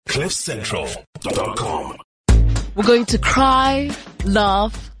CliffCentral.com. We're going to cry,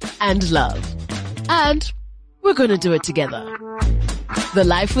 laugh, and love. And we're going to do it together. The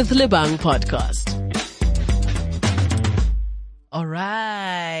Life with Lebang podcast. All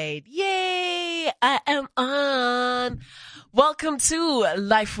right. Yay! I am on. Welcome to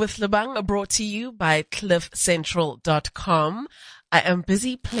Life with Lebang, brought to you by CliffCentral.com. I am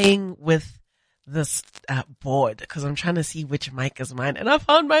busy playing with this board because I'm trying to see which mic is mine, and I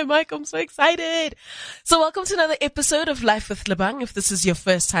found my mic. I'm so excited. So welcome to another episode of Life with Lebang. If this is your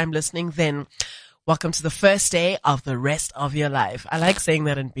first time listening, then welcome to the first day of the rest of your life. I like saying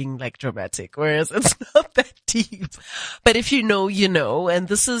that and being like dramatic, whereas it's not that deep. But if you know, you know. And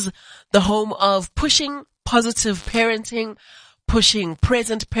this is the home of pushing positive parenting, pushing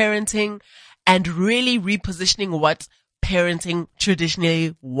present parenting, and really repositioning what parenting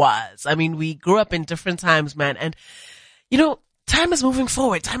traditionally was. I mean, we grew up in different times, man. And, you know, time is moving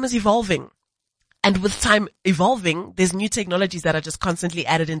forward. Time is evolving. And with time evolving, there's new technologies that are just constantly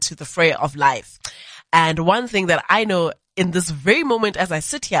added into the fray of life. And one thing that I know in this very moment as I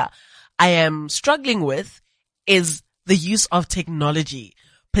sit here, I am struggling with is the use of technology,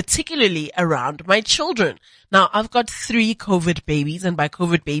 particularly around my children. Now, I've got 3 COVID babies, and by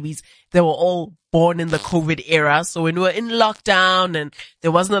COVID babies, they were all born in the COVID era. So when we were in lockdown and there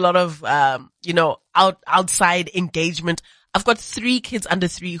wasn't a lot of, outside engagement, I've got 3 kids under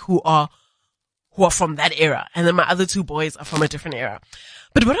 3 who are from that era. And then my other 2 boys are from a different era.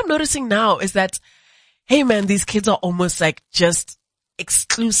 But what I'm noticing now is that, hey man, these kids are almost like just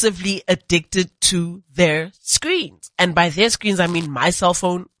exclusively addicted to their screens. And by their screens, I mean my cell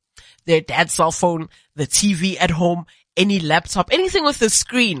phone, their dad's cell phone, the TV at home, any laptop, anything with a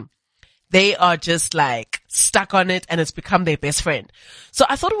screen. They are just like stuck on it, and it's become their best friend. So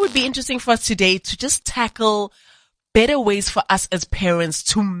I thought it would be interesting for us today to just tackle better ways for us as parents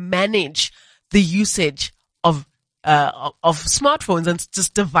to manage the usage of smartphones and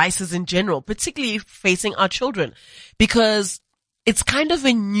just devices in general, particularly facing our children, because it's kind of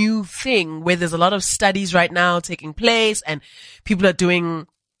a new thing where there's a lot of studies right now taking place, and people are doing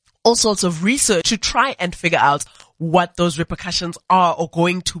all sorts of research to try and figure out what those repercussions are or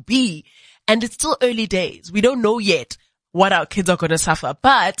going to be. And it's still early days. We don't know yet what our kids are going to suffer,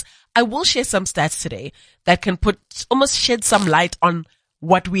 but I will share some stats today that can almost shed some light on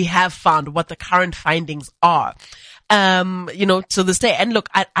what we have found, what the current findings are. To this day. And look,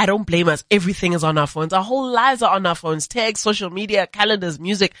 I don't blame us. Everything is on our phones. Our whole lives are on our phones. Texts, social media, calendars,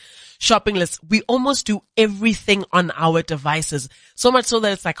 music, shopping lists. We almost do everything on our devices. So much so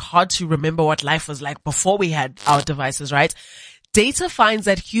that it's like hard to remember what life was like before we had our devices, right? Data finds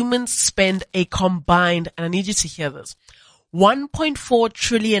that humans spend a combined, and I need you to hear this, 1.4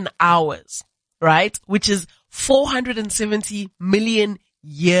 trillion hours, right? Which is 470 million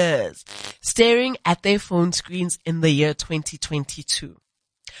years staring at their phone screens in the year 2022.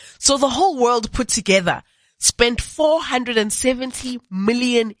 So the whole world put together spent 470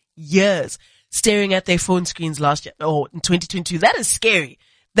 million years staring at their phone screens last year, or in 2022. That is scary.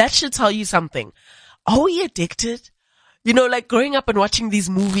 That should tell you something. Are we addicted? You know, like growing up and watching these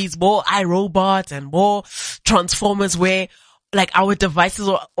movies, more iRobot and more Transformers, where like our devices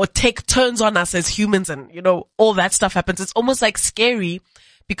or take turns on us as humans, and all that stuff happens. It's almost like scary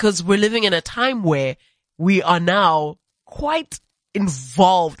because we're living in a time where we are now quite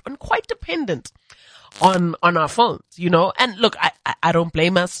involved and quite dependent on our phones, and look, I don't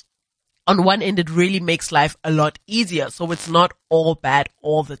blame us. On one end, it really makes life a lot easier. So it's not all bad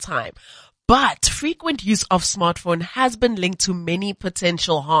all the time. But frequent use of smartphone has been linked to many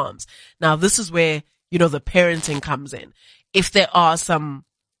potential harms. Now, this is where, the parenting comes in. If there are some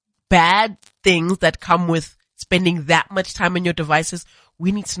bad things that come with spending that much time on your devices,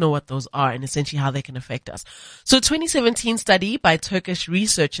 we need to know what those are and essentially how they can affect us. So a 2017 study by Turkish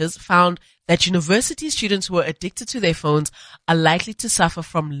researchers found that university students who are addicted to their phones are likely to suffer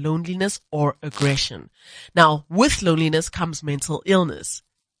from loneliness or aggression. Now, with loneliness comes mental illness.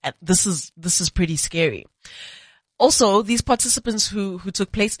 And this is pretty scary. Also, these participants who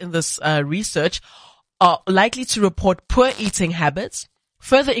took place in this research are likely to report poor eating habits,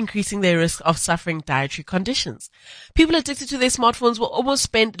 further increasing their risk of suffering dietary conditions. People addicted to their smartphones will almost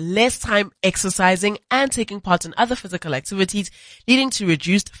spend less time exercising and taking part in other physical activities, leading to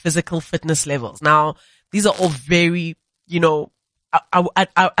reduced physical fitness levels. Now, these are all very, I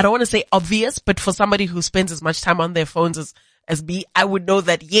don't want to say obvious, but for somebody who spends as much time on their phones as me, I would know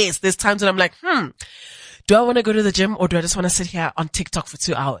that yes, there's times when I'm like, do I want to go to the gym or do I just want to sit here on TikTok for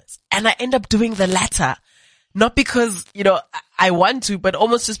 2 hours? And I end up doing the latter. Not because, I want to, but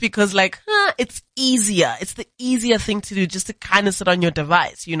almost just because it's easier. It's the easier thing to do just to kind of sit on your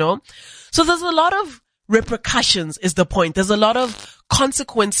device, So there's a lot of repercussions is the point. There's a lot of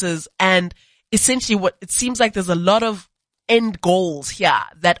consequences, and essentially what it seems like there's a lot of end goals here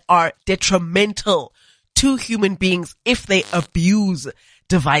that are detrimental to human beings if they abuse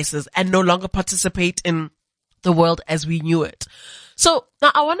devices and no longer participate in the world as we knew it. So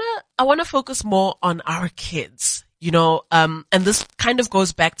now I wanna focus more on our kids, and this kind of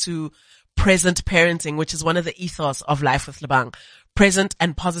goes back to present parenting, which is one of the ethos of Life with Lebang, present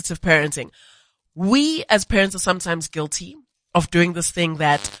and positive parenting. We as parents are sometimes guilty of doing this thing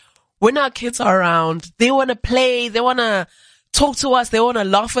that when our kids are around, they want to play, they want to talk to us, they want to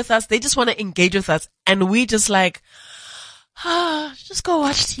laugh with us, they just want to engage with us. And we just just go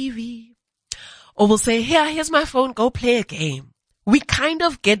watch TV. Or we'll say, here's my phone, go play a game. We kind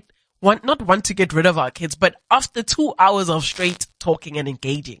of not want to get rid of our kids, but after 2 hours of straight talking and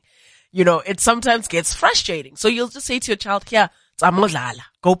engaging, it sometimes gets frustrating. So you'll just say to your child,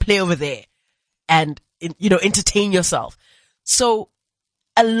 go play over there and, entertain yourself. So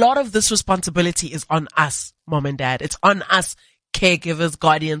a lot of this responsibility is on us, mom and dad. It's on us, caregivers,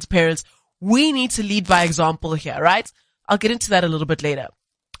 guardians, parents. We need to lead by example here, right? I'll get into that a little bit later.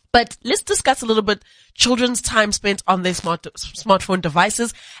 But let's discuss a little bit children's time spent on their smartphone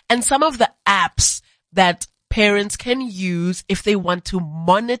devices and some of the apps that parents can use if they want to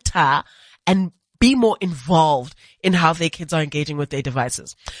monitor and be more involved in how their kids are engaging with their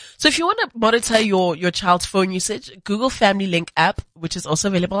devices. So if you want to monitor your child's phone usage, Google Family Link app, which is also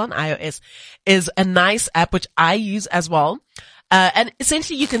available on iOS, is a nice app which I use as well. And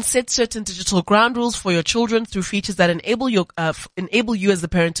essentially you can set certain digital ground rules for your children through features that enable you as the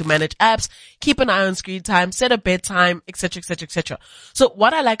parent to manage apps, keep an eye on screen time, set a bedtime, etc., etc., etc. So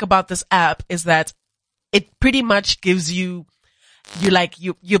what I like about this app is that it pretty much gives you're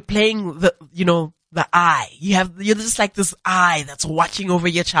playing the eye. You're just like this eye that's watching over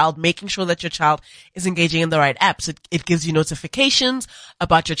your child, making sure that your child is engaging in the right apps. It gives you notifications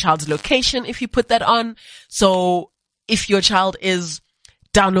about your child's location if you put that on. So if your child is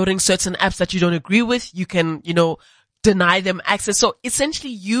downloading certain apps that you don't agree with, you can, deny them access. So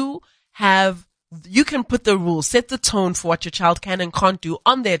essentially you can put the rules, set the tone for what your child can and can't do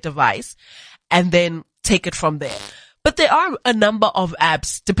on their device, and then take it from there. But there are a number of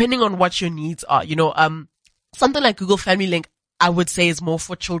apps, depending on what your needs are. Something like Google Family Link, I would say, is more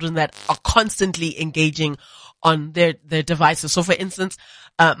for children that are constantly engaging on their devices. So for instance,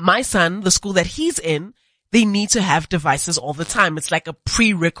 my son, the school that he's in, they need to have devices all the time. It's like a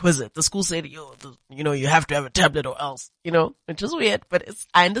prerequisite. The school said, you have to have a tablet or else, which is weird, but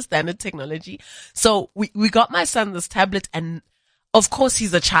I understand the technology. So we got my son this tablet, and of course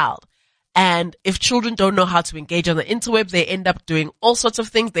he's a child. And if children don't know how to engage on the interweb, they end up doing all sorts of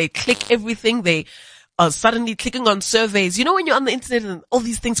things. They click everything. They are suddenly clicking on surveys. When you're on the internet and all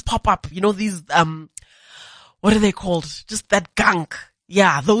these things pop up, these, what are they called? Just that gunk.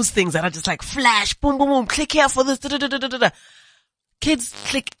 Yeah, those things that are just like flash, boom, boom, boom, click here for this, da, da, da, da, da, da. Kids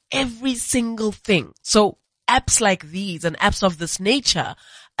click every single thing. So apps like these and apps of this nature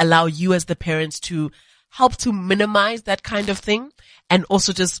allow you as the parents to help to minimize that kind of thing, and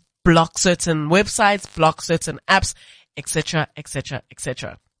also just block certain websites, block certain apps, etc., etc.,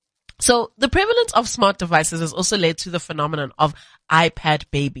 etc. So the prevalence of smart devices has also led to the phenomenon of iPad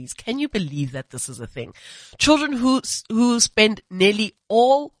babies. Can you believe that this is a thing? Children who spend nearly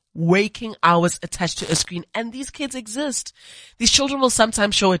all waking hours attached to a screen, and these kids exist. These children will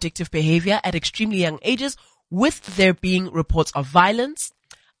sometimes show addictive behavior at extremely young ages, with there being reports of violence,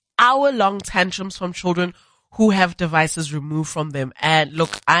 hour-long tantrums from children who have devices removed from them. And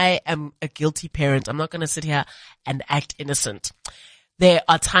look, I am a guilty parent. I'm not going to sit here and act innocent. There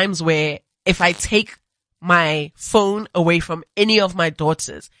are times where if I take my phone away from any of my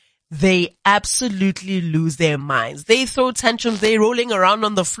daughters, they absolutely lose their minds. They throw tantrums. They're rolling around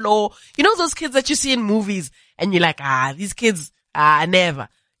on the floor. Those kids that you see in movies and you're like, these kids, never.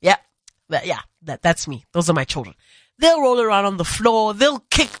 Yeah. That's me. Those are my children. They'll roll around on the floor. They'll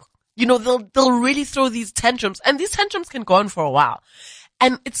kick, they'll really throw these tantrums, and these tantrums can go on for a while.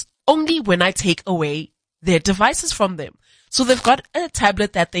 And it's only when I take away their devices from them. So they've got a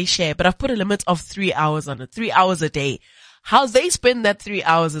tablet that they share, but I've put a limit of 3 hours on it, 3 hours a day. How they spend that 3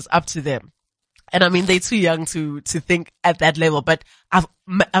 hours is up to them. And I mean, they're too young to think at that level, but I've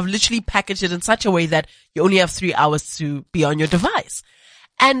literally packaged it in such a way that you only have 3 hours to be on your device.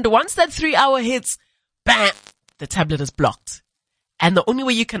 And once that 3 hour hits, bam, the tablet is blocked. And the only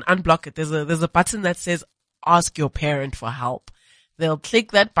way you can unblock it, there's a button that says, ask your parent for help. They'll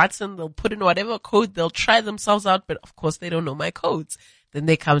click that button, they'll put in whatever code, they'll try themselves out, but of course they don't know my codes. Then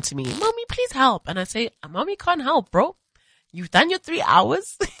they come to me, Mommy, please help. And I say, Mommy can't help, bro. You've done your 3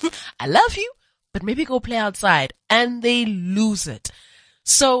 hours. I love you, but maybe go play outside. And they lose it.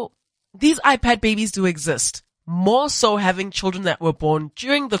 So these iPad babies do exist. More so having children that were born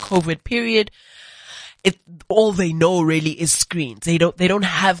during the COVID period. All they know really is screens. They don't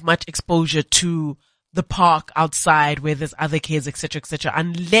have much exposure to the park outside where there's other kids, etc.,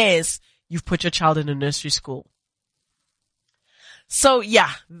 unless you've put your child in a nursery school. So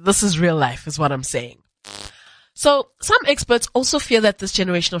yeah, this is real life is what I'm saying. So some experts also fear that this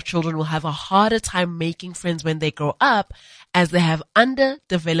generation of children will have a harder time making friends when they grow up, as they have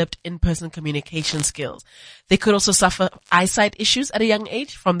underdeveloped in-person communication skills. They could also suffer eyesight issues at a young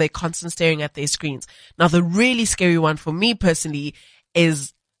age from their constant staring at their screens. Now, the really scary one for me personally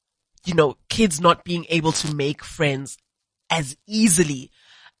is, kids not being able to make friends as easily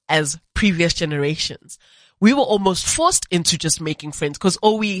as previous generations. We were almost forced into just making friends because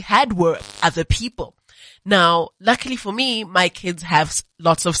all we had were other people. Now, luckily for me, my kids have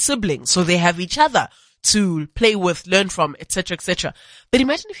lots of siblings, so they have each other to play with, learn from, etc. But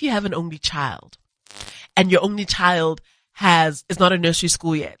imagine if you have an only child and your only child is not a nursery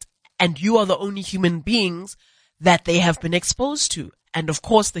school yet, and you are the only human beings that they have been exposed to. And of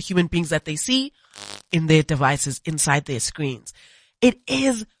course, the human beings that they see in their devices, inside their screens. It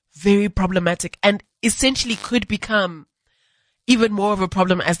is very problematic and essentially could become even more of a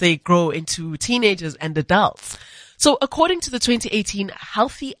problem as they grow into teenagers and adults. So according to the 2018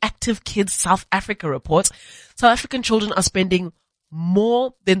 Healthy Active Kids South Africa report, South African children are spending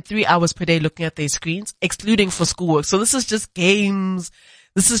more than 3 hours per day looking at their screens, excluding for schoolwork. So this is just games.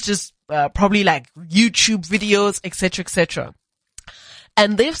 This is just probably like YouTube videos, etc.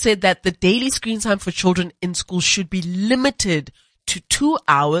 And they've said that the daily screen time for children in school should be limited to 2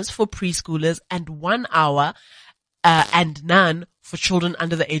 hours for preschoolers and 1 hour and none for children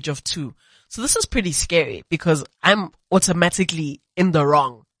under the age of 2. So this is pretty scary because I'm automatically in the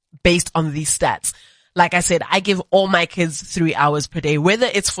wrong based on these stats. Like I said, I give all my kids 3 hours per day, whether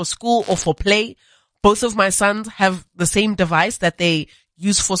it's for school or for play. Both of my sons have the same device that they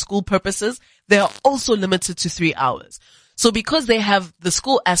use for school purposes. They are also limited to 3 hours. So because they have the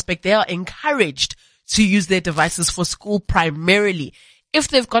school aspect, they are encouraged to use their devices for school primarily. If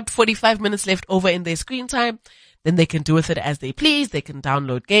they've got 45 minutes left over in their screen time, then they can do with it as they please. They can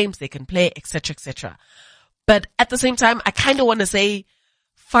download games, they can play, etc. But at the same time, I kind of want to say,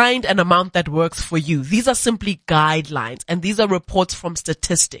 find an amount that works for you. These are simply guidelines and these are reports from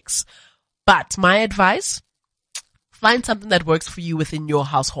statistics. But my advice, find something that works for you within your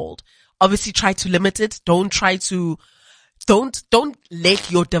household. Obviously try to limit it. Don't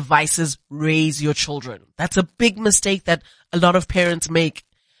let your devices raise your children. That's a big mistake that a lot of parents make.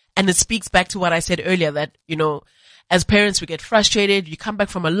 And it speaks back to what I said earlier that, as parents, we get frustrated. You come back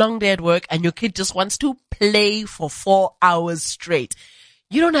from a long day at work and your kid just wants to play for 4 hours straight.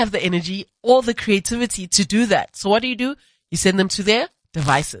 You don't have the energy or the creativity to do that. So what do? You send them to their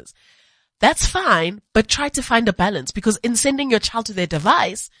devices. That's fine, but try to find a balance, because in sending your child to their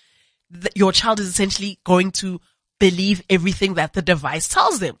device, your child is essentially going to believe everything that the device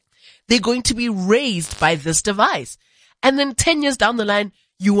tells them. They're going to be raised by this device. And then 10 years down the line,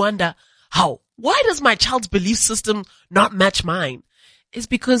 you wonder, why does my child's belief system not match mine? It's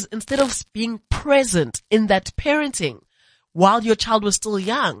because instead of being present in that parenting while your child was still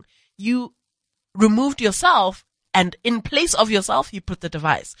young, you removed yourself, and in place of yourself, you put the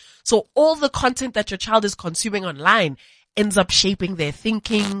device. So all the content that your child is consuming online ends up shaping their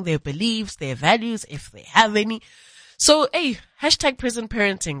thinking, their beliefs, their values, if they have any. So, hey, hashtag present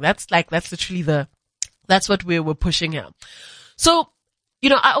parenting. That's literally that's what we're pushing here. So,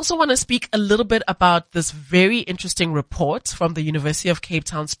 I also want to speak a little bit about this very interesting report from the University of Cape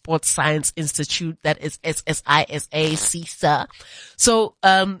Town Sports Science Institute, that is SSISA. So,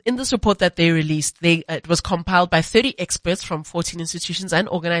 in this report that they released, it was compiled by 30 experts from 14 institutions and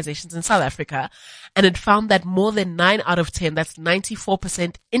organizations in South Africa, and it found that more than 9 out of 10, that's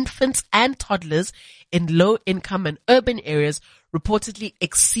 94% infants and toddlers in low income and urban areas reportedly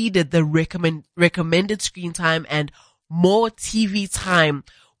exceeded the recommended screen time, and more TV time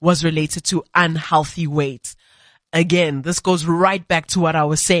was related to unhealthy weight. Again, this goes right back to what I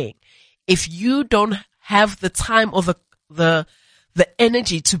was saying. If you don't have the time or the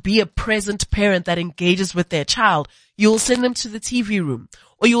energy to be a present parent that engages with their child, you'll send them to the TV room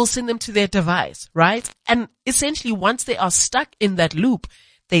or you'll send them to their device, right? And essentially, once they are stuck in that loop,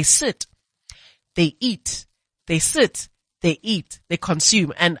 they sit, they eat, they sit, they eat, they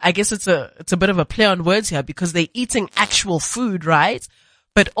consume. And I guess it's a bit of a play on words here because they're eating actual food, right?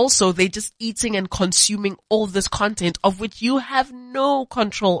 But also they're just eating and consuming all this content of which you have no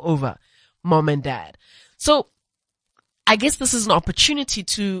control over, mom and dad. So I guess this is an opportunity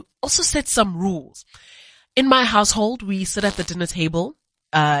to also set some rules. In my household, we sit at the dinner table.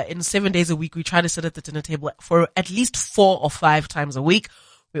 In 7 days a week, we try to sit at the dinner table for at least 4 or 5 times a week.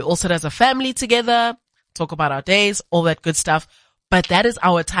 We all sit as a family together, talk about our days, all that good stuff. But that is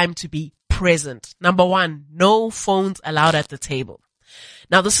our time to be present. Number 1, no phones allowed at the table.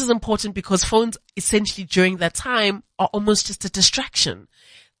 Now, this is important because phones essentially during that time are almost just a distraction.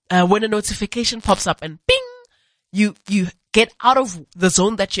 When a notification pops up and bing, you get out of the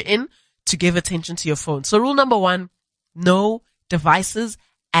zone that you're in to give attention to your phone. So rule number 1, no devices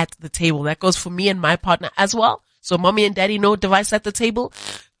at the table. That goes for me and my partner as well. So mommy and daddy, no device at the table.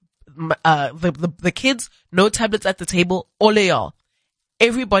 The kids, no tablets at the table. All of y'all.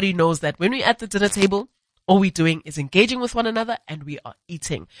 Everybody knows that when we're at the dinner table, all we're doing is engaging with one another and we are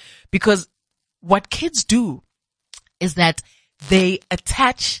eating. Because what kids do is that they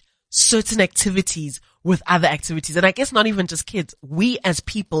attach certain activities with other activities. And I guess not even just kids. We as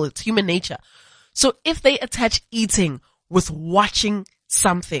people, it's human nature. So if they attach eating with watching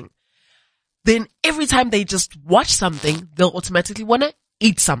something, then every time they just watch something, they'll automatically want to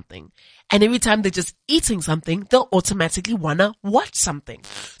eat something. And every time they're just eating something, they'll automatically want to watch something.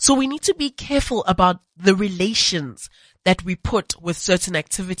 So we need to be careful about the relations that we put with certain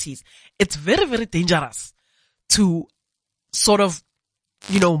activities. It's very, very dangerous to sort of,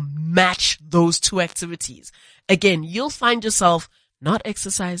 match those two activities. Again, you'll find yourself not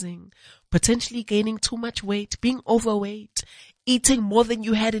exercising, potentially gaining too much weight, being overweight, eating more than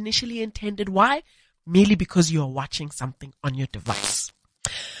you had initially intended. Why? Merely because you are watching something on your device.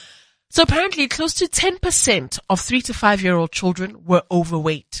 So apparently close to 10% of 3 to 5-year-old children were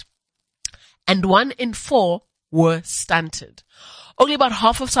overweight and 1 in 4 were stunted. Only about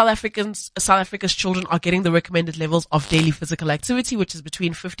half of South Africa's children are getting the recommended levels of daily physical activity, which is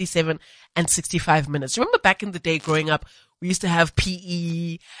between 57 and 65 minutes. Remember back in the day growing up, we used to have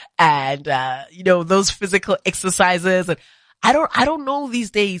PE and, those physical exercises. And I don't know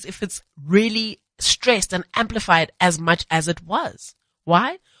these days if it's really stressed and amplified as much as it was.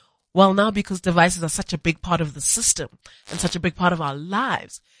 Why? Well, now because devices are such a big part of the system and such a big part of our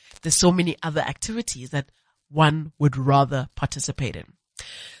lives, there's so many other activities that one would rather participate in.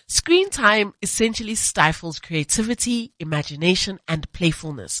 Screen time essentially stifles creativity, imagination, and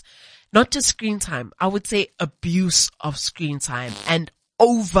playfulness. Not just screen time, I would say abuse of screen time and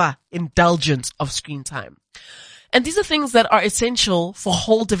overindulgence of screen time. And these are things that are essential for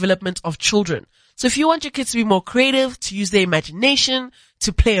whole development of children. So if you want your kids to be more creative, to use their imagination,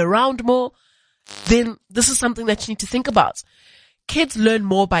 to play around more, then this is something that you need to think about. Kids learn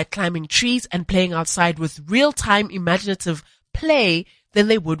more by climbing trees and playing outside with real-time imaginative play than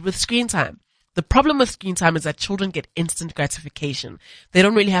they would with screen time. The problem with screen time is that children get instant gratification. They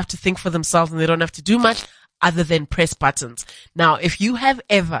don't really have to think for themselves and they don't have to do much other than press buttons. Now, if you have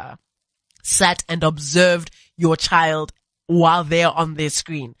ever sat and observed your child while they're on their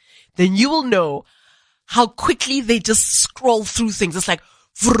screen, then you will know how quickly they just scroll through things. It's like,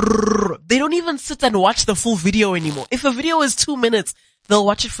 they don't even sit and watch the full video anymore. If a video is 2 minutes, they'll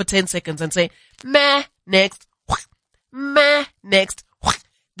watch it for 10 seconds and say, meh, next, meh, next.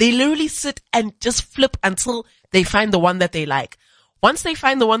 They literally sit and just flip until they find the one that they like. Once they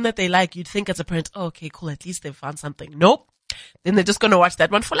find the one that they like, you'd think as a parent, oh, okay, cool, at least they've found something. Nope. Then they're just going to watch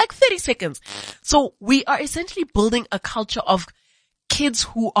that one for like 30 seconds. So we are essentially building a culture of kids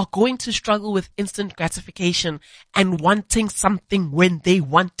who are going to struggle with instant gratification and wanting something when they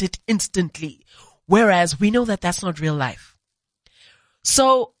want it instantly. Whereas we know that that's not real life.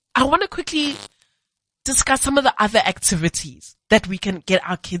 So I want to quickly discuss some of the other activities that we can get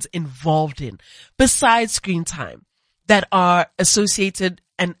our kids involved in besides screen time that are associated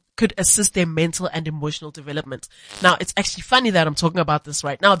and could assist their mental and emotional development. Now, it's actually funny that I'm talking about this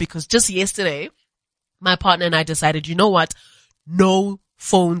right now because just yesterday, my partner and I decided, you know what? No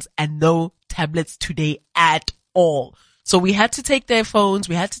phones and no tablets today at all. So we had to take their phones,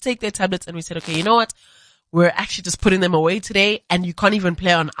 we had to take their tablets, and we said, okay, you know what? We're actually just putting them away today and you can't even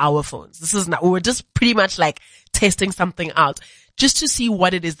play on our phones. This is not, we're just pretty much like testing something out just to see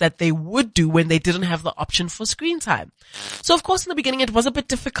what it is that they would do when they didn't have the option for screen time. So of course in the beginning it was a bit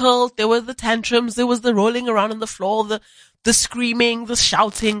difficult. There were the tantrums, there was the rolling around on the floor, the screaming, the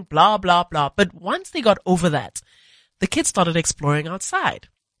shouting, blah, blah, blah. But once they got over that, the kids started exploring outside.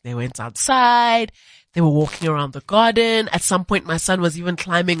 They went outside. They were walking around the garden. At some point, my son was even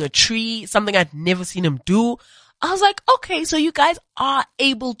climbing a tree, something I'd never seen him do. I was like, okay, so you guys are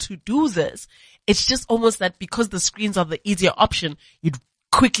able to do this. It's just almost that because the screens are the easier option, you'd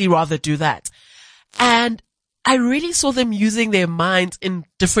quickly rather do that. And I really saw them using their minds in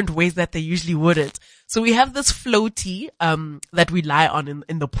different ways that they usually wouldn't. So we have this floaty, that we lie on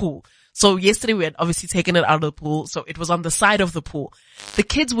in the pool. So yesterday we had obviously taken it out of the pool. So it was on the side of the pool. The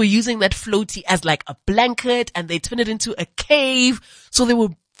kids were using that floaty as like a blanket and they turned it into a cave. So they were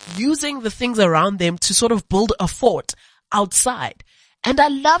using the things around them to sort of build a fort outside. And I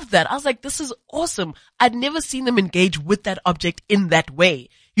loved that. I was like, this is awesome. I'd never seen them engage with that object in that way.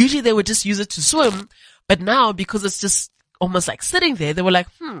 Usually they would just use it to swim. But now, because it's just almost like sitting there, they were like,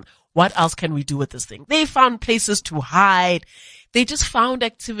 what else can we do with this thing? They found places to hide. They just found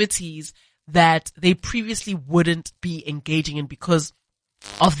activities that they previously wouldn't be engaging in because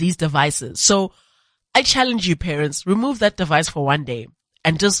of these devices. So I challenge you, parents, remove that device for one day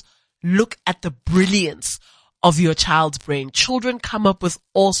and just look at the brilliance of your child's brain. Children come up with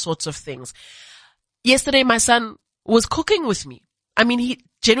all sorts of things. Yesterday, my son was cooking with me. I mean, he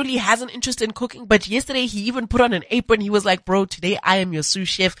generally has an interest in cooking, but yesterday he even put on an apron. He was like, bro, today I am your sous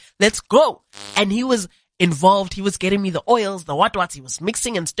chef. Let's go. And he was involved. He was getting me the oils, the what. He was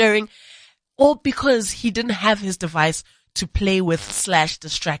mixing and stirring, all because he didn't have his device to play with /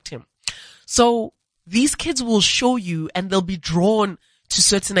 distract him. So these kids will show you and they'll be drawn to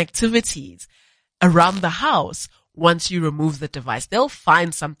certain activities around the house once you remove the device. They'll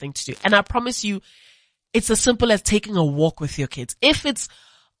find something to do. And I promise you, it's as simple as taking a walk with your kids. If it's,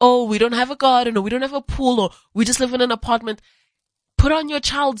 oh, we don't have a garden or we don't have a pool or we just live in an apartment, put on your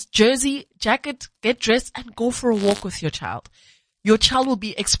child's jersey, jacket, get dressed and go for a walk with your child. Your child will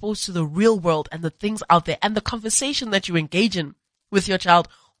be exposed to the real world and the things out there, and the conversation that you engage in with your child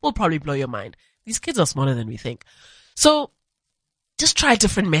will probably blow your mind. These kids are smarter than we think. So just try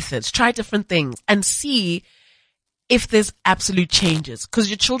different methods, try different things and see if there's absolute changes, because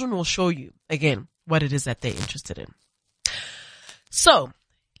your children will show you again what it is that they're interested in. So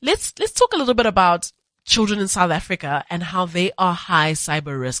let's talk a little bit about children in South Africa and how they are high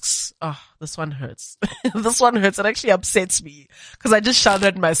cyber risks. Oh, this one hurts. This one hurts. It actually upsets me because I just shouted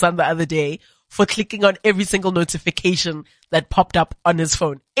at my son the other day for clicking on every single notification that popped up on his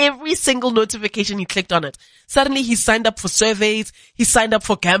phone. Every single notification he clicked on it. Suddenly he signed up for surveys. He signed up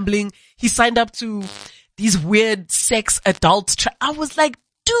for gambling. He signed up to these weird sex adult. I was like,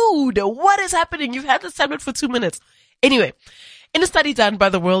 dude, what is happening? You've had this tablet for 2 minutes. Anyway, in a study done by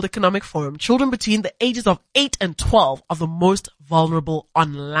the World Economic Forum, children between the ages of 8 and 12 are the most vulnerable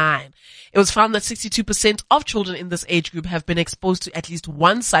online. It was found that 62% of children in this age group have been exposed to at least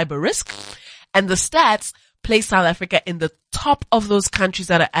one cyber risk, and the stats place South Africa in the top of those countries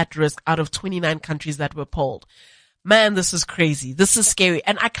that are at risk out of 29 countries that were polled. Man, this is crazy. This is scary.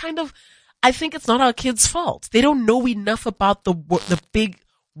 And I think it's not our kids' fault. They don't know enough about the big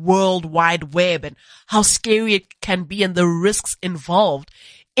World Wide Web and how scary it can be and the risks involved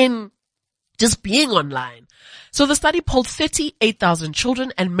in just being online. So the study polled 38,000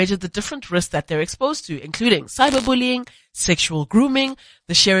 children and measured the different risks that they're exposed to, including cyberbullying, sexual grooming,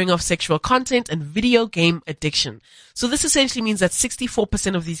 the sharing of sexual content, and video game addiction. So this essentially means that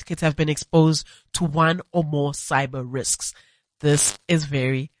 64% of these kids have been exposed to one or more cyber risks. This is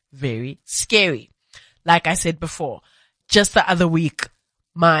very, very scary. Like I said before, just the other week,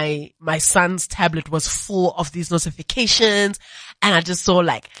 my son's tablet was full of these notifications and I just saw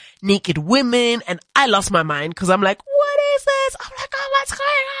like naked women and I lost my mind because I'm like, what is this? I'm like, oh, what's going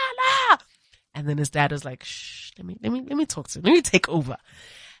on? Ah! And then his dad was like, shh, let me talk to him. Let me take over.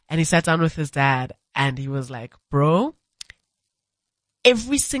 And he sat down with his dad and he was like, bro,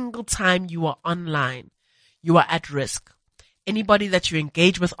 every single time you are online, you are at risk. Anybody that you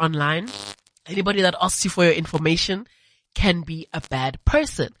engage with online, anybody that asks you for your information can be a bad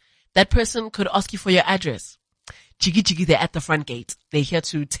person. That person could ask you for your address. Jiggy, they're at the front gate. They're here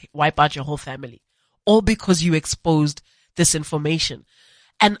to wipe out your whole family. All because you exposed this information.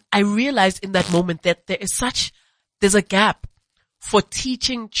 And I realized in that moment that there's a gap for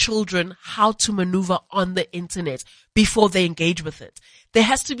teaching children how to maneuver on the internet before they engage with it. There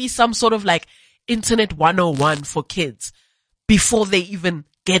has to be some sort of like internet 101 for kids before they even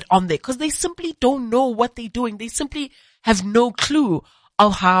get on there, because they simply don't know what they're doing. They simply have no clue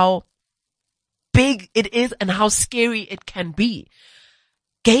of how big it is and how scary it can be.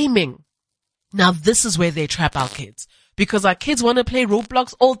 Gaming. Now this is where they trap our kids, because our kids want to play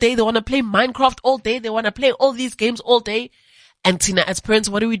Roblox all day. They want to play Minecraft all day. They want to play all these games all day. And Tina, as parents,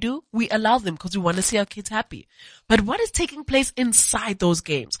 what do? We allow them because we want to see our kids happy. But what is taking place inside those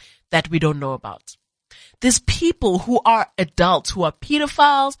games that we don't know about? There's people who are adults, who are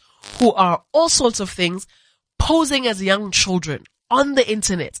pedophiles, who are all sorts of things, posing as young children on the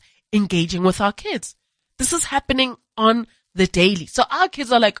internet, engaging with our kids. This is happening on the daily. So our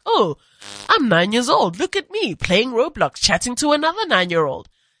kids are like, oh, I'm 9 years old. Look at me playing Roblox, chatting to another 9-year-old.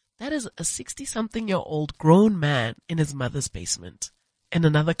 That is a 60-something-year-old grown man in his mother's basement in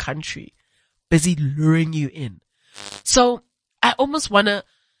another country, busy luring you in. So I almost wanna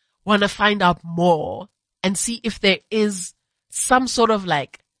find out more and see if there is some sort of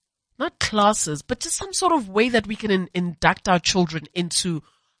like, not classes, but just some sort of way that we can induct our children into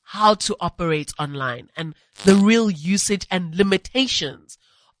how to operate online and the real usage and limitations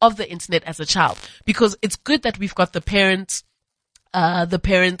of the internet as a child. Because it's good that we've got the parenting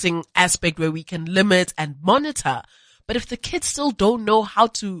aspect where we can limit and monitor. But if the kids still don't know how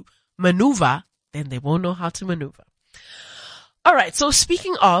to maneuver, then they won't know how to maneuver. All right. So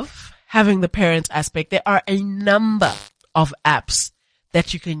speaking of having the parent aspect, there are a number of apps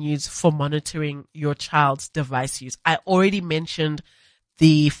that you can use for monitoring your child's device use. I already mentioned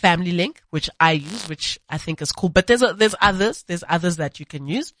the Family Link, which I use, which I think is cool. But there's others that you can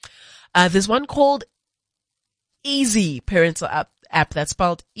use. There's one called Easy Parental app that's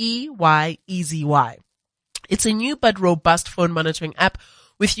spelled EYEZY. It's a new but robust phone monitoring app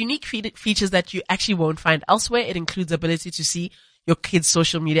with unique features that you actually won't find elsewhere. It includes the ability to see your kids'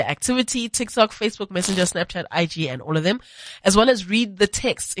 social media activity, TikTok, Facebook, Messenger, Snapchat, IG, and all of them, as well as read the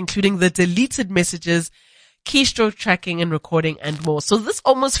texts, including the deleted messages, keystroke tracking and recording, and more. So this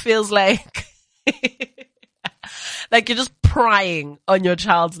almost feels like like you're just prying on your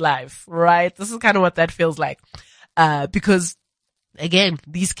child's life, right? This is kind of what that feels like. Because again,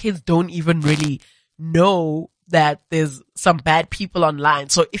 these kids don't even really know that there's some bad people online.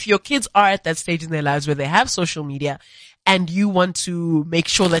 So if your kids are at that stage in their lives where they have social media and you want to make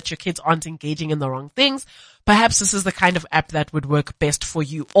sure that your kids aren't engaging in the wrong things, perhaps this is the kind of app that would work best for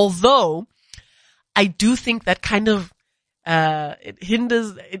you. Although I do think that kind of, it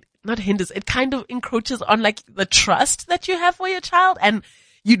kind of encroaches on like the trust that you have for your child, and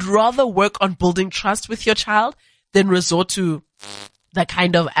you'd rather work on building trust with your child than resort to that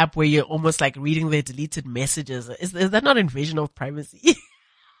kind of app where you're almost like reading their deleted messages. Is that not invasion of privacy?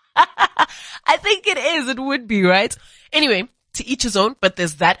 I think it is. It would be, right? Anyway, to each his own, but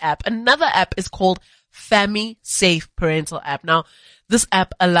there's that app. Another app is called Family Safe Parental app. Now, this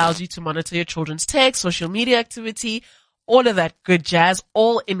app allows you to monitor your children's tech, social media activity, all of that good jazz,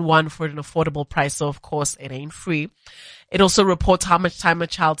 all in one for an affordable price. So of course, it ain't free. It also reports how much time a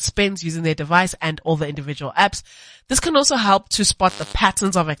child spends using their device and all the individual apps. This can also help to spot the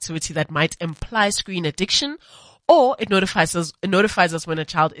patterns of activity that might imply screen addiction, or it notifies us when a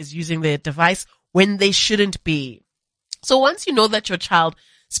child is using their device when they shouldn't be. So once you know that your child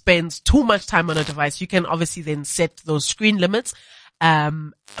spends too much time on a device, you can obviously then set those screen limits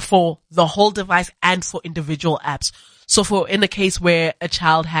for the whole device and for individual apps. So in a case where a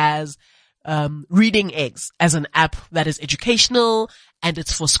child has Reading Eggs as an app that is educational and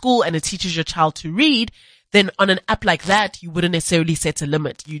it's for school and it teaches your child to read, then on an app like that, you wouldn't necessarily set a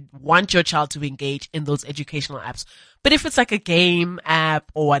limit. You'd want your child to engage in those educational apps. But if it's like a game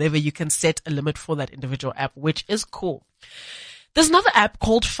app or whatever, you can set a limit for that individual app, which is cool. There's another app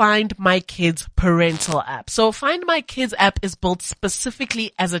called Find My Kids Parental app. So Find My Kids app is built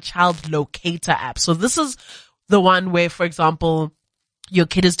specifically as a child locator app. So this is the one where, for example, your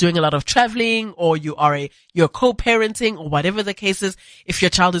kid is doing a lot of traveling, or you're co-parenting, or whatever the case is. If your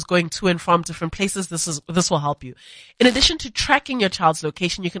child is going to and from different places, this will help you. In addition to tracking your child's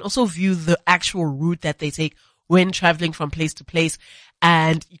location, you can also view the actual route that they take when traveling from place to place,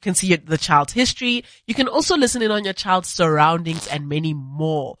 and you can see the child's history. You can also listen in on your child's surroundings and many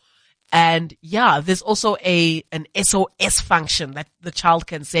more. And yeah, there's also an SOS function that the child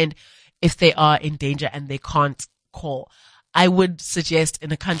can send if they are in danger and they can't call. I would suggest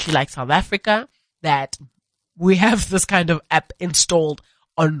in a country like South Africa that we have this kind of app installed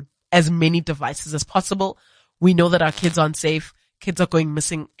on as many devices as possible. We know that our kids aren't safe. Kids are going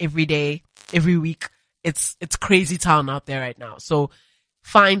missing every day, every week. It's crazy town out there right now. So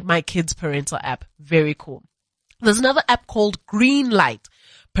Find My Kids Parental app. Very cool. There's another app called Greenlight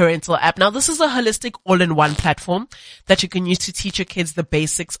Parental app. Now, this is a holistic all-in-one platform that you can use to teach your kids the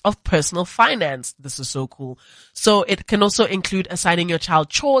basics of personal finance. This is so cool. So it can also include assigning your child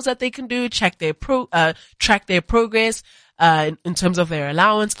chores that they can do, track their progress, in terms of their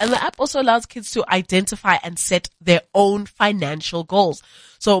allowance. And the app also allows kids to identify and set their own financial goals.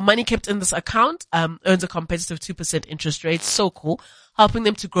 So money kept in this account, earns a competitive 2% interest rate. So cool. Helping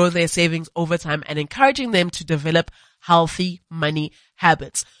them to grow their savings over time and encouraging them to develop healthy money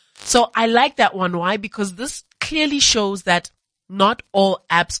habits. So I like that one. Why? Because this clearly shows that not all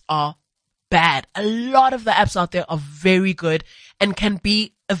apps are bad. A lot of the apps out there are very good and can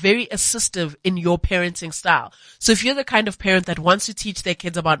be very assistive in your parenting style. So if you're the kind of parent that wants to teach their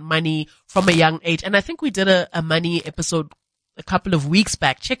kids about money from a young age, and I think we did a money episode a couple of weeks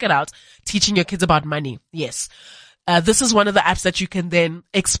back. Check it out. Teaching your kids about money. Yes. This is one of the apps that you can then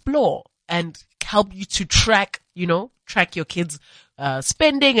explore and help you to track your kids'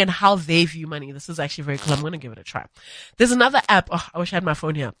 spending and how they view money. This is actually very cool. I'm going to give it a try. There's another app. Oh, I wish I had my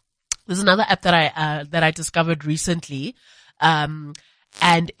phone here. There's another app that I discovered recently.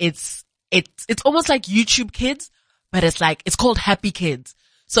 And it's almost like YouTube Kids, but it's called Happy Kids.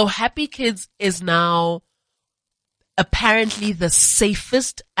 So Happy Kids is now apparently the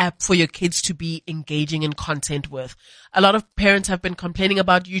safest app for your kids to be engaging in content with. A lot of parents have been complaining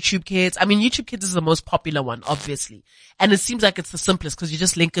about YouTube Kids. I mean, YouTube Kids is the most popular one, obviously. And it seems like it's the simplest because you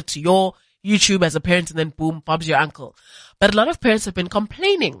just link it to your YouTube as a parent and then boom, Bob's your uncle. But a lot of parents have been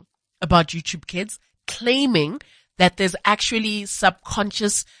complaining about YouTube Kids, claiming that there's actually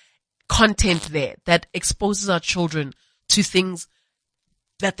subconscious content there that exposes our children to things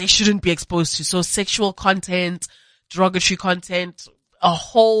that they shouldn't be exposed to. So sexual content, derogatory content, a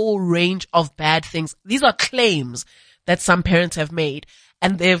whole range of bad things. These are claims that some parents have made,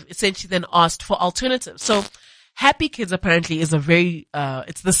 and they've essentially then asked for alternatives. So Happy Kids apparently is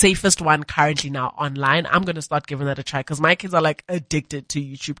it's the safest one currently now online. I'm going to start giving that a try because my kids are like addicted to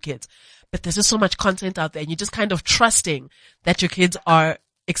YouTube Kids. But there's just so much content out there and you're just kind of trusting that your kids are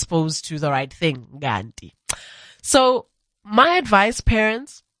exposed to the right thing. Ganti. So my advice,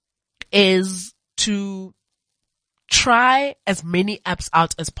 parents, is to try as many apps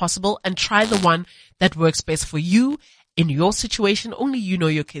out as possible and try the one that works best for you in your situation. Only you know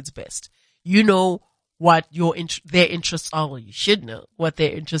your kids best. You know what their interests are. Well, you should know what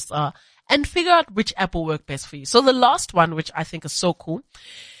their interests are and figure out which app will work best for you. So the last one, which I think is so cool,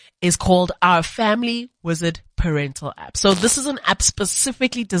 is called Our Family Wizard Parental App. So this is an app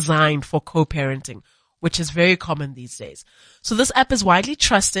specifically designed for co-parenting, which is very common these days. So this app is widely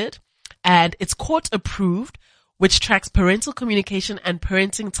trusted and it's court approved, which tracks parental communication and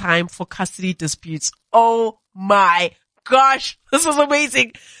parenting time for custody disputes. Oh my gosh, this is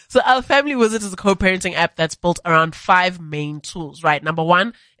amazing. So Our Family Wizard is a co-parenting app that's built around 5 main tools, right? Number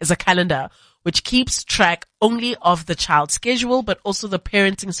 1 is a calendar, which keeps track only of the child's schedule, but also the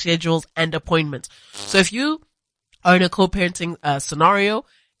parenting schedules and appointments. So if you are in a co-parenting scenario,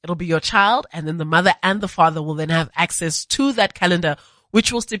 it'll be your child, and then the mother and the father will then have access to that calendar,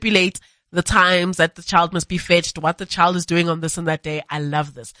 which will stipulate the times that the child must be fetched, what the child is doing on this and that day. I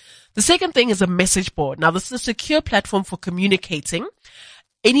love this. The second thing is a message board. Now, this is a secure platform for communicating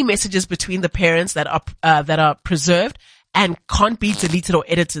any messages between the parents that are preserved and can't be deleted or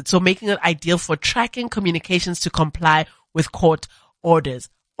edited. So making it ideal for tracking communications to comply with court orders.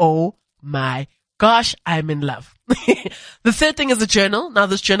 Oh my gosh, I'm in love. The third thing is a journal. Now,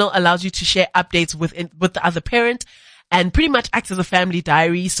 this journal allows you to share updates with the other parent and pretty much acts as a family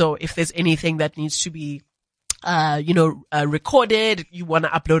diary. So if there's anything that needs to be, recorded, you want to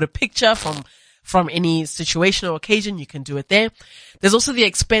upload a picture from any situation or occasion, you can do it there. There's also the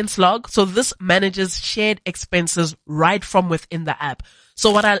expense log. So this manages shared expenses right from within the app.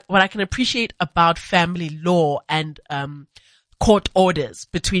 So what I can appreciate about family law and, court orders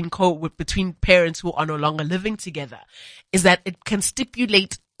between parents who are no longer living together is that it can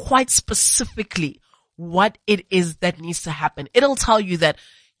stipulate quite specifically what it is that needs to happen. It'll tell you that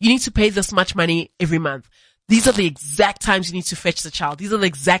you need to pay this much money every month. These are the exact times you need to fetch the child. These are the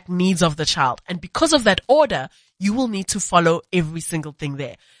exact needs of the child. And because of that order, you will need to follow every single thing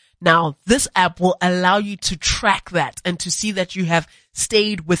there. Now, this app will allow you to track that and to see that you have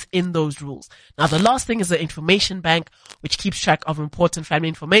stayed within those rules. Now, the last thing is the information bank, which keeps track of important family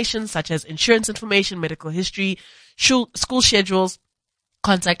information such as insurance information, medical history, school schedules,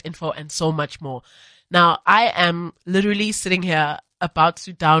 contact info, and so much more. Now, I am literally sitting here about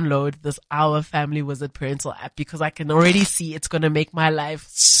to download this Our Family Wizard parental app because I can already see it's going to make my life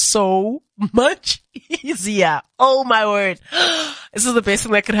so much easier. Oh my word. This is the best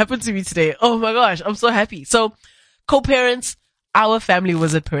thing that could happen to me today. Oh my gosh. I'm so happy. So co-parents, Our Family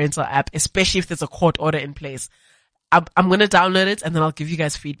Wizard parental app, especially if there's a court order in place. I'm going to download it and then I'll give you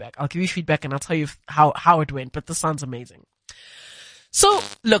guys feedback. I'll give you feedback and I'll tell you how it went, but this sounds amazing. So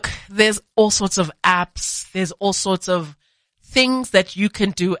look, there's all sorts of apps. There's all sorts of things that you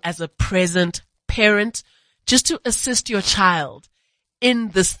can do as a present parent just to assist your child in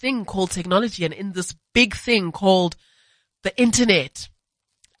this thing called technology and in this big thing called the internet,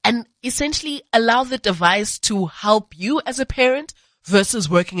 and essentially allow the device to help you as a parent versus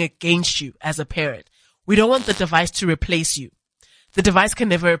working against you as a parent. We don't want the device to replace you. The device can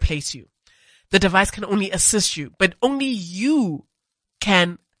never replace you. The device can only assist you, but only you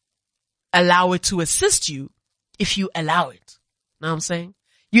can allow it to assist you if you allow it. Know what I'm saying?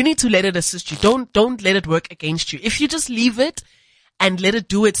 You need to let it assist you. Don't let it work against you. If you just leave it and let it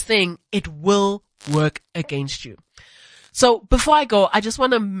do its thing, it will work against you. So before I go, I just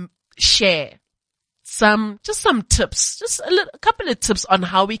want to share some tips, just a couple of tips on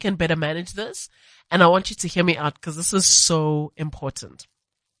how we can better manage this. And I want you to hear me out because this is so important.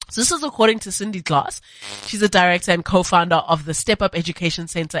 So this is according to Cindy Glass. She's the director and co-founder of the Step Up Education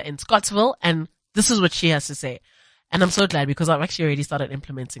Center in Scottsville. And this is what she has to say. And I'm so glad because I've actually already started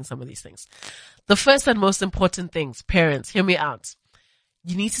implementing some of these things. The first and most important things, parents, hear me out.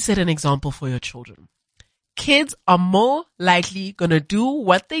 You need to set an example for your children. Kids are more likely going to do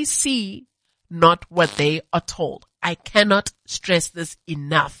what they see, not what they are told. I cannot stress this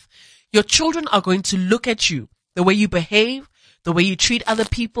enough. Your children are going to look at you, the way you behave, the way you treat other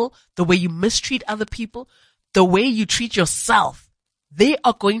people, the way you mistreat other people, the way you treat yourself. They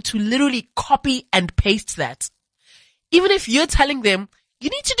are going to literally copy and paste that. Even if you're telling them, you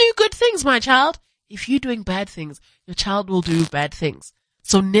need to do good things, my child. If you're doing bad things, your child will do bad things.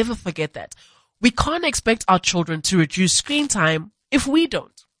 So never forget that. We can't expect our children to reduce screen time if we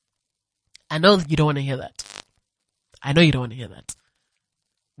don't. I know that you don't want to hear that. I know you don't want to hear that.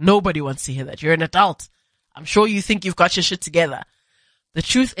 Nobody wants to hear that. You're an adult. I'm sure you think you've got your shit together. The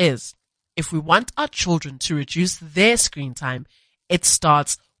truth is, if we want our children to reduce their screen time, it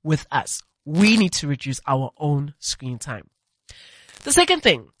starts with us. We need to reduce our own screen time. The second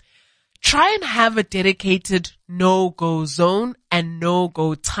thing, try and have a dedicated no-go zone and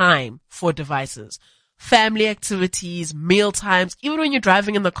no-go time for devices. Family activities, meal times, even when you're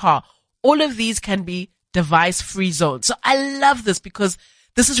driving in the car, all of these can be device-free zones. So I love this because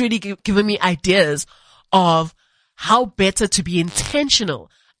this is really giving me ideas of how better to be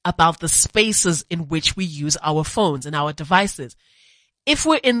intentional about the spaces in which we use our phones and our devices. If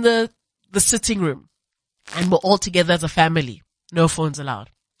we're in the sitting room and we're all together as a family, no phones allowed.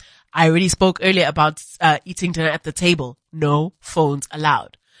 I already spoke earlier about eating dinner at the table. No phones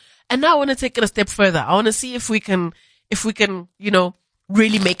allowed. And now I want to take it a step further. I want to see if we can,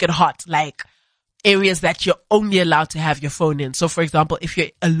 really make it hot, like areas that you're only allowed to have your phone in. So for example, if you're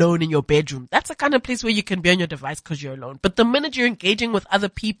alone in your bedroom, that's the kind of place where you can be on your device because you're alone. But the minute you're engaging with other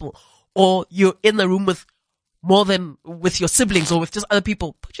people or you're in the room with your siblings or with just other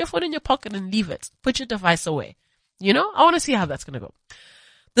people, put your phone in your pocket and leave it. Put your device away. I want to see how that's going to go.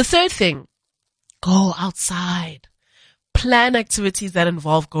 The third thing, go outside. Plan activities that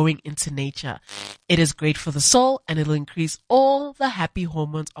involve going into nature. It is great for the soul and it'll increase all the happy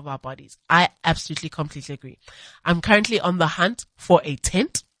hormones of our bodies. I absolutely, completely agree. I'm currently on the hunt for a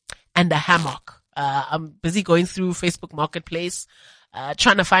tent and a hammock. I'm busy going through Facebook Marketplace,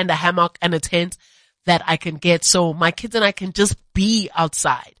 trying to find a hammock and a tent that I can get so my kids and I can just be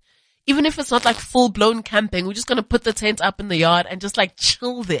outside. Even if it's not like full blown camping, we're just going to put the tent up in the yard and just like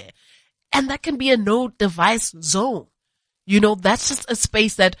chill there. And that can be a no device zone. That's just a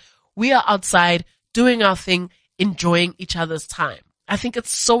space that we are outside doing our thing, enjoying each other's time. I think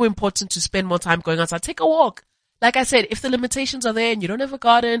it's so important to spend more time going outside. Take a walk. Like I said, if the limitations are there and you don't have a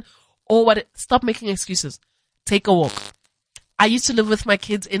garden or stop making excuses. Take a walk. I used to live with my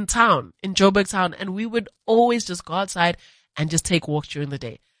kids in town, in Joburg town, and we would always just go outside and just take walks during the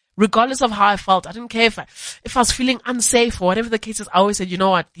day. Regardless of how I felt, I didn't care if I was feeling unsafe or whatever the case is. I always said, you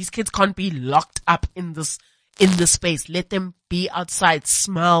know what? These kids can't be locked up in this space. Let them be outside,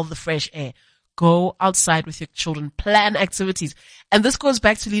 smell the fresh air. Go outside with your children, plan activities. And this goes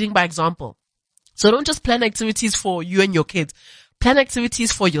back to leading by example. So don't just plan activities for you and your kids. Plan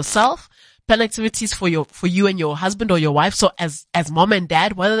activities for yourself. Plan activities for you and your husband or your wife. So as mom and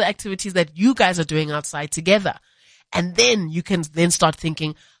dad, what are the activities that you guys are doing outside together? And then you can then start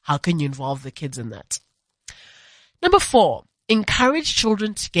thinking, how can you involve the kids in that? Number 4, encourage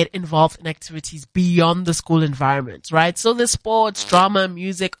children to get involved in activities beyond the school environment, right? So the sports, drama,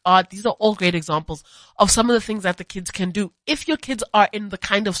 music, art, these are all great examples of some of the things that the kids can do. If your kids are in the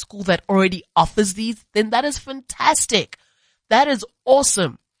kind of school that already offers these, then that is fantastic. That is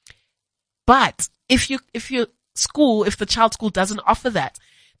awesome. But if the child's school doesn't offer that,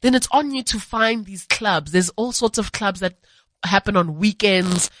 then it's on you to find these clubs. There's all sorts of clubs that happen on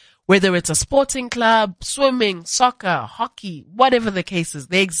weekends, whether it's a sporting club, swimming, soccer, hockey, whatever the case is,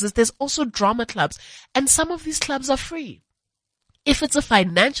 they exist. There's also drama clubs, and some of these clubs are free. If it's a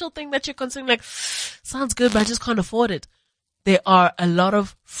financial thing that you're considering, like, sounds good, but I just can't afford it, there are a lot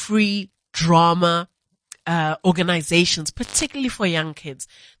of free drama organizations, particularly for young kids,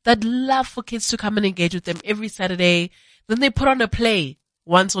 that love for kids to come and engage with them every Saturday. Then they put on a play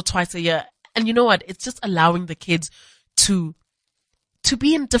once or twice a year. And you know what? It's just allowing the kids to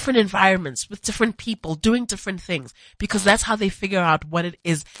be in different environments with different people, doing different things, because that's how they figure out what it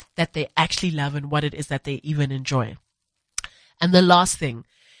is that they actually love and what it is that they even enjoy. And the last thing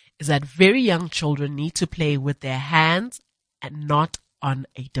is that very young children need to play with their hands and not on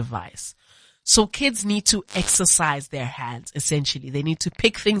a device. So kids need to exercise their hands, essentially. They need to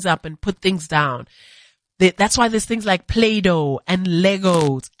pick things up and put things down. That's why there's things like Play-Doh and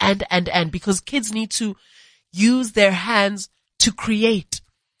Legos and because kids need to use their hands to create.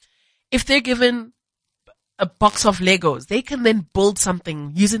 If they're given a box of Legos, they can then build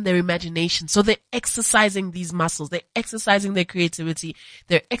something using their imagination. So they're exercising these muscles. They're exercising their creativity.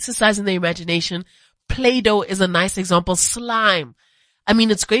 They're exercising their imagination. Play-Doh is a nice example. Slime. I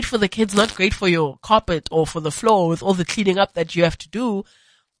mean, it's great for the kids, not great for your carpet or for the floor with all the cleaning up that you have to do,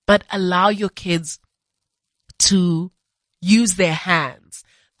 but allow your kids to use their hands.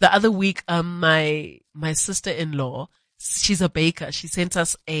 The other week, my sister-in-law, she's a baker. She sent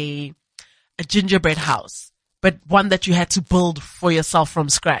us a gingerbread house, but one that you had to build for yourself from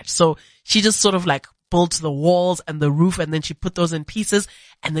scratch. So she just sort of like built the walls and the roof, and then she put those in pieces,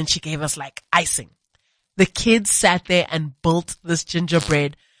 and then she gave us like icing. The kids sat there and built this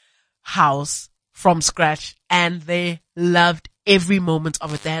gingerbread house from scratch, and they loved every moment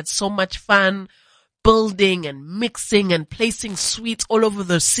of it. They had so much fun building and mixing and placing sweets all over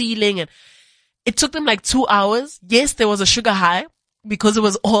the ceiling, and it took them like 2 hours. Yes, there was a sugar high because it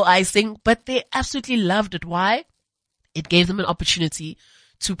was all icing, but they absolutely loved it. Why? It gave them an opportunity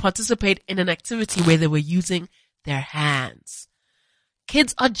to participate in an activity where they were using their hands.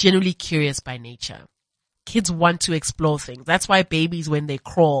 Kids are generally curious by nature. Kids want to explore things. That's why babies, when they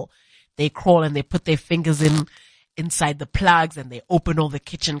crawl and they put their fingers inside the plugs and they open all the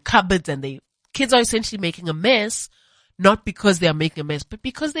kitchen cupboards, and kids are essentially making a mess, not because they are making a mess, but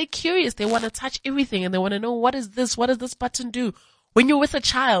because they're curious. They want to touch everything and they want to know, what is this? What does this button do? When you're with a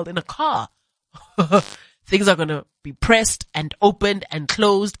child in a car, things are going to be pressed and opened and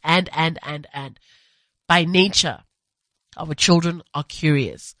closed and. By nature, our children are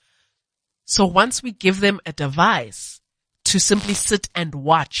curious. So once we give them a device to simply sit and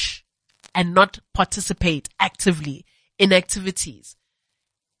watch and not participate actively in activities,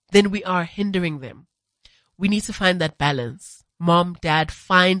 then we are hindering them. We need to find that balance. Mom, dad,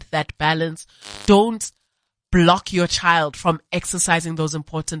 find that balance. Don't block your child from exercising those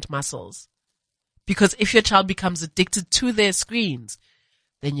important muscles. Because if your child becomes addicted to their screens,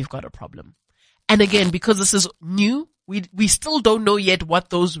 then you've got a problem. And again, because this is new, we still don't know yet what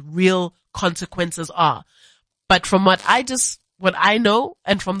those real consequences are. But from what I know,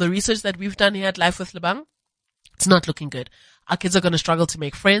 and from the research that we've done here at Life with Lebang, it's not looking good. Our kids are going to struggle to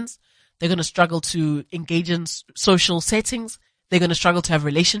make friends. They're going to struggle to engage in social settings. They're going to struggle to have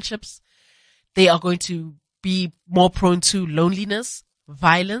relationships. They are going to be more prone to loneliness,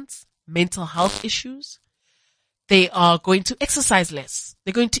 violence, mental health issues. They are going to exercise less.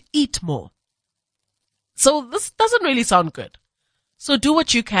 They're going to eat more. So this doesn't really sound good. So do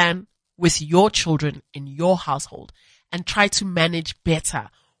what you can with your children in your household and try to manage better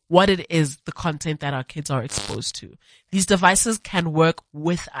what it is, the content that our kids are exposed to. These devices can work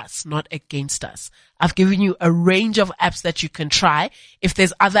with us, not against us. I've given you a range of apps that you can try. If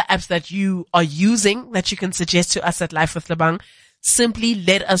there's other apps that you are using that you can suggest to us at Life with Lebang, simply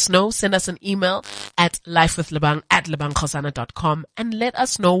let us know. Send us an email at lifewithlebang@lebangkhosana.com and let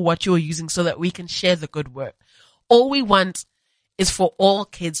us know what you're using so that we can share the good work. All we want is for all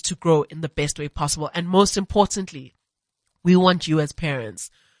kids to grow in the best way possible. And most importantly, we want you as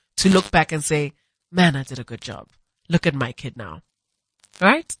parents to look back and say, man, I did a good job. Look at my kid now.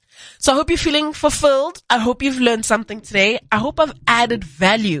 Right? So I hope you're feeling fulfilled. I hope you've learned something today. I hope I've added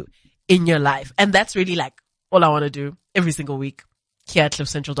value in your life. And that's really like all I want to do every single week here at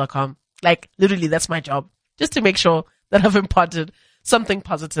cliffcentral.com. Like literally that's my job, just to make sure that I've imparted something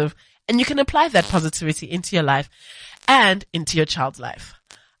positive and you can apply that positivity into your life and into your child's life.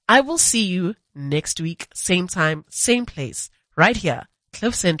 I will see you next week, same time, same place, right here,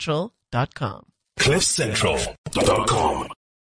 cliffcentral.com. cliffcentral.com